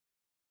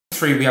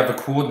3 we have a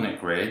coordinate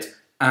grid,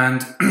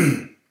 and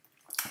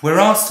we're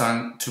asked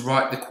to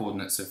write the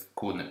coordinates of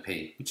coordinate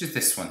P, which is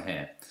this one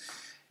here.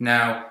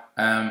 Now,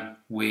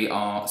 we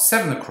are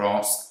 7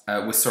 across,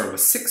 we're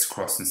 6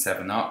 across and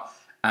 7 up,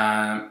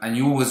 and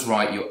you always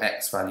write your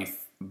x value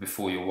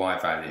before your y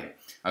value.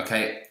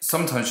 Okay,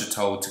 sometimes you're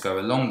told to go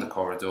along the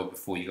corridor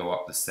before you go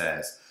up the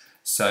stairs.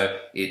 So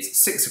it's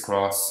 6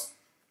 across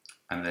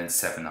and then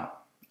 7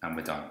 up, and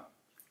we're done.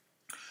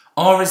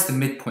 R is the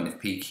midpoint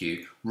of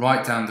PQ.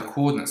 Write down the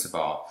coordinates of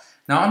R.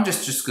 Now I'm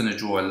just going to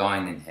draw a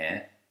line in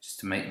here, just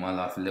to make my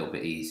life a little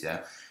bit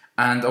easier.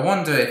 And I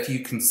wonder if you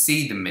can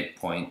see the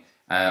midpoint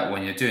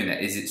when you're doing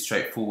it. Is it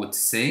straightforward to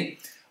see?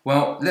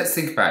 Well, let's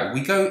think about it.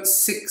 We go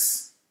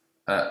 6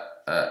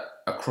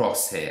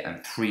 across here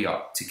and 3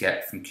 up to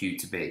get from Q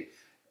to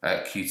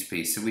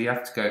P. So we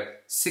have to go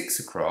 6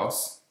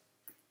 across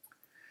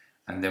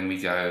and then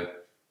we go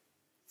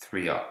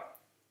 3 up.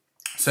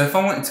 So if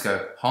I wanted to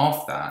go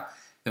half that,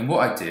 then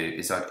what I'd do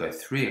is I'd go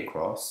 3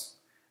 across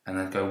and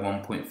then go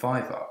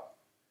 1.5 up.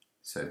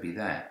 So it'd be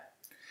there.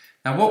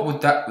 Now what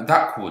would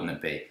that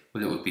coordinate be?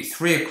 Well, it would be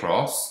 3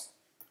 across,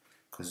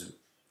 because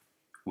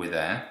we're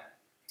there.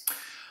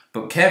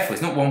 But careful,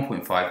 it's not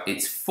 1.5,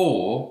 it's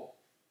 4,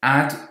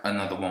 add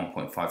another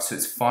 1.5, so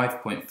it's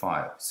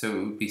 5.5. So it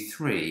would be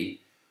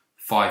 3,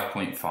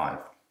 5.5.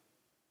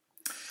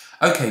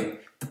 Okay,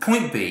 the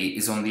point B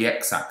is on the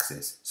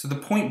x-axis. So the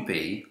point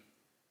B,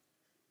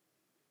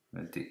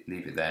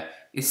 leave it there,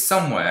 is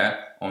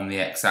somewhere on the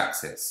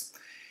x-axis.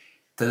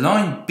 The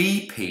line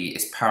BP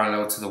is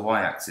parallel to the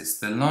y-axis.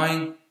 The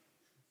line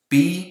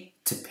B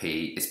to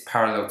P is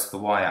parallel to the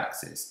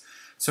y-axis.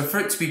 So for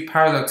it to be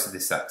parallel to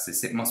this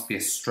axis, it must be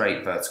a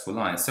straight vertical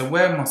line. So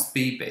where must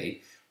B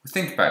be? Well,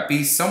 think about it.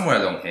 B's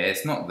somewhere along here.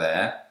 It's not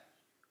there.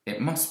 It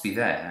must be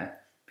there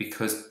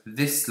because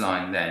this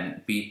line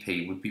then,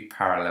 BP, would be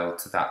parallel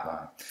to that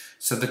line.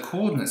 So the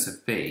coordinates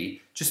of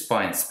B, just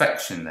by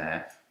inspection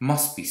there,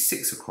 must be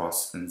 6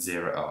 across and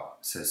 0 up.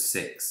 So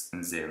 6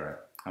 and 0,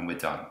 and we're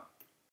done.